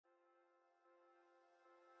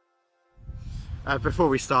Before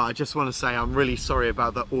we start, I just want to say I'm really sorry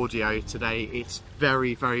about the audio today. It's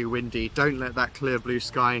very, very windy. Don't let that clear blue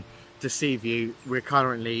sky deceive you. We're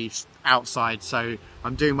currently outside, so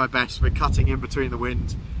I'm doing my best. We're cutting in between the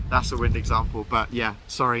wind. That's a wind example, but yeah,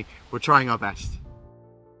 sorry, we're trying our best.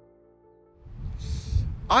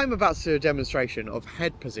 I'm about to do a demonstration of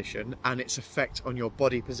head position and its effect on your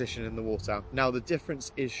body position in the water. Now, the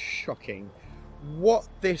difference is shocking. What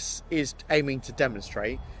this is aiming to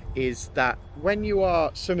demonstrate is that when you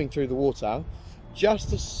are swimming through the water,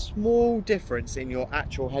 just a small difference in your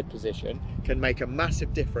actual head position can make a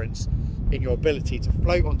massive difference in your ability to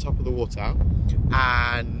float on top of the water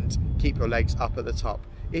and keep your legs up at the top.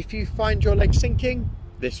 If you find your legs sinking,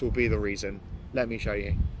 this will be the reason. Let me show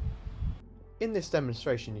you. In this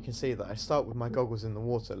demonstration, you can see that I start with my goggles in the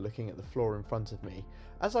water looking at the floor in front of me.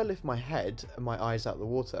 As I lift my head and my eyes out of the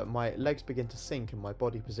water, my legs begin to sink and my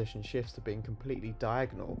body position shifts to being completely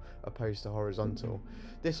diagonal opposed to horizontal.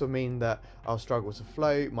 This will mean that I'll struggle to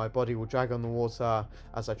float, my body will drag on the water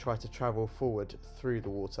as I try to travel forward through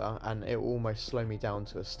the water, and it will almost slow me down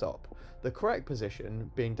to a stop. The correct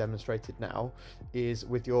position being demonstrated now is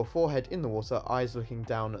with your forehead in the water, eyes looking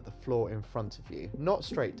down at the floor in front of you. Not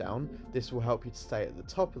straight down. This will help you to stay at the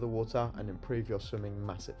top of the water and improve your swimming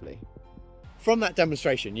massively. From that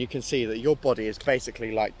demonstration, you can see that your body is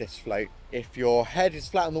basically like this float. If your head is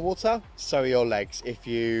flat on the water, so are your legs. If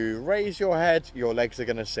you raise your head, your legs are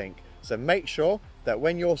going to sink. So make sure that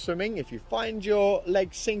when you're swimming, if you find your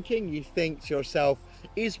legs sinking, you think to yourself,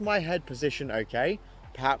 is my head position okay?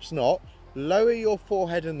 Perhaps not. Lower your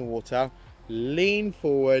forehead in the water, lean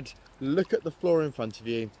forward, look at the floor in front of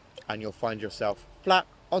you, and you'll find yourself flat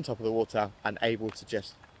on top of the water and able to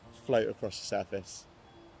just float across the surface.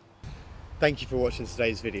 Thank you for watching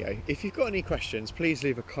today's video. If you've got any questions, please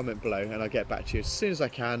leave a comment below and I'll get back to you as soon as I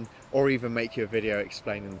can, or even make you a video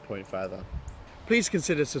explaining the point further. Please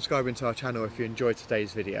consider subscribing to our channel if you enjoyed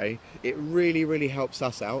today's video. It really helps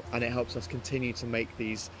us out and it helps us continue to make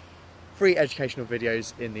these free educational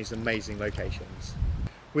videos in these amazing locations.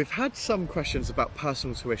 We've had some questions about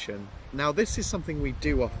personal tuition. Now, this is something we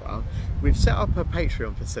do offer. We've set up a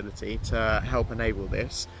Patreon facility to help enable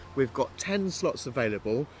this. We've got 10 slots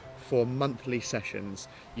available for monthly sessions.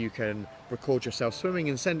 You can record yourself swimming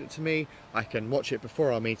and send it to me. I can watch it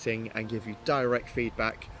before our meeting and give you direct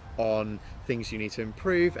feedback on things you need to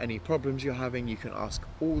improve, any problems you're having. You can ask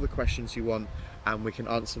all the questions you want and we can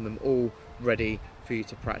answer them all ready for you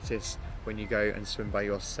to practice when you go and swim by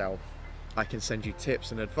yourself. I can send you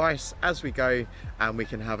tips and advice as we go, and we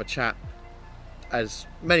can have a chat as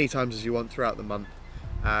many times as you want throughout the month.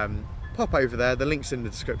 Pop over there, the link's in the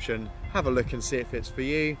description, have a look and see if it's for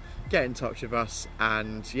you, get in touch with us,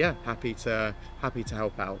 and yeah, happy to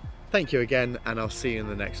help out. Thank you again, and I'll see you in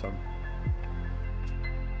the next one.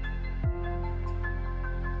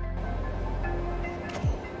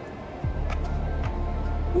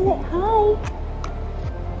 Hi.